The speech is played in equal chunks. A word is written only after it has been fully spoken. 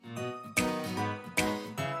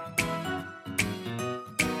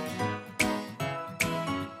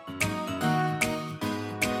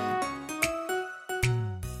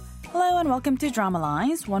welcome to Drama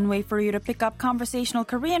Lines, one way for you to pick up conversational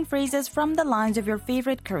Korean phrases from the lines of your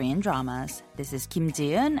favorite Korean dramas. This is Kim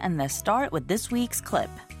Ji-eun, and let's start with this week's clip.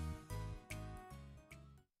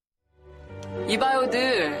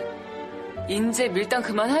 이봐요들, 이제 밀당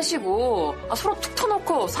그만하시고 서로 툭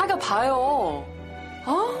터놓고 사귀어봐요.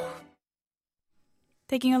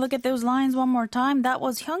 Taking a look at those lines one more time, that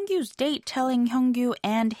was Hyungyu's date telling Hyungyu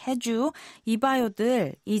and Haeju,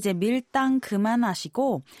 이봐요들, 이제 밀당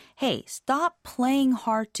그만하시고, hey, stop playing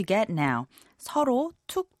hard to get now. 서로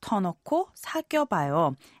툭 터놓고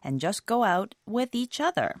사귀어봐요. And just go out with each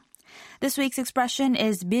other. This week's expression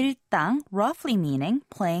is 밀당, roughly meaning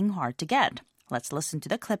playing hard to get. Let's listen to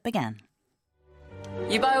the clip again.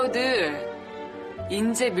 이봐요들,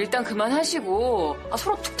 이제 밀당 그만하시고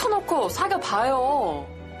서로 툭 터놓고 사귀어봐요.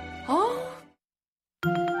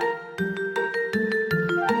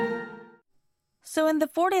 So in the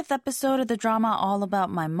 40th episode of the drama All About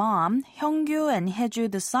My Mom, Hyungyu and Haeju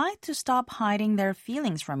decide to stop hiding their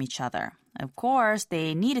feelings from each other. Of course,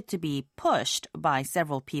 they needed to be pushed by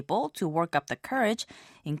several people to work up the courage,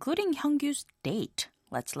 including Hyungyu's date.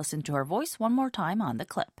 Let's listen to her voice one more time on the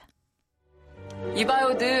clip.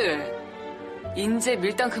 이봐요들, 이제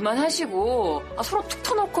밀당 그만하시고 서로 툭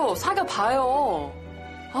터놓고 사귀어봐요.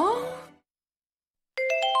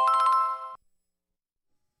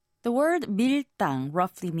 The word 밀당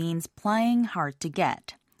roughly means playing hard to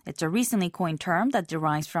get. It's a recently coined term that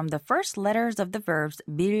derives from the first letters of the verbs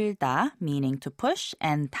밀다, meaning to push,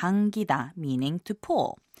 and 당기다, meaning to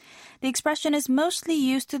pull. The expression is mostly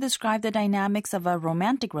used to describe the dynamics of a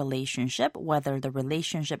romantic relationship, whether the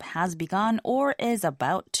relationship has begun or is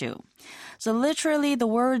about to. So literally, the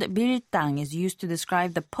word 밀당 is used to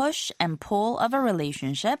describe the push and pull of a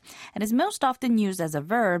relationship and is most often used as a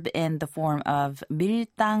verb in the form of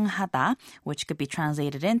밀당하다, which could be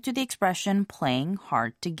translated into the expression playing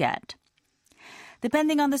hard to get.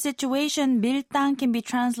 Depending on the situation, 밀당 can be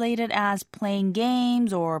translated as playing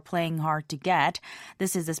games or playing hard to get.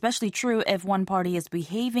 This is especially true if one party is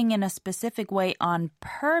behaving in a specific way on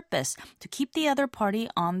purpose to keep the other party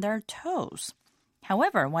on their toes.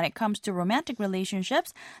 However, when it comes to romantic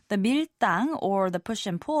relationships, the 밀당 or the push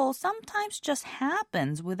and pull sometimes just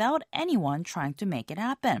happens without anyone trying to make it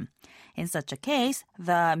happen. In such a case,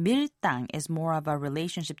 the 밀당 is more of a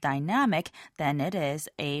relationship dynamic than it is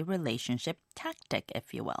a relationship tactic,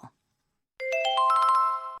 if you will.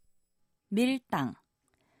 밀당,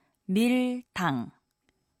 밀당,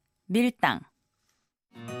 밀당.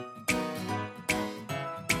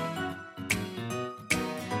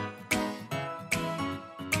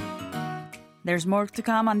 There's more to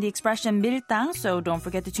come on the expression 밀당, so don't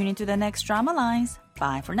forget to tune into the next Drama Lines.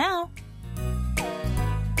 Bye for now.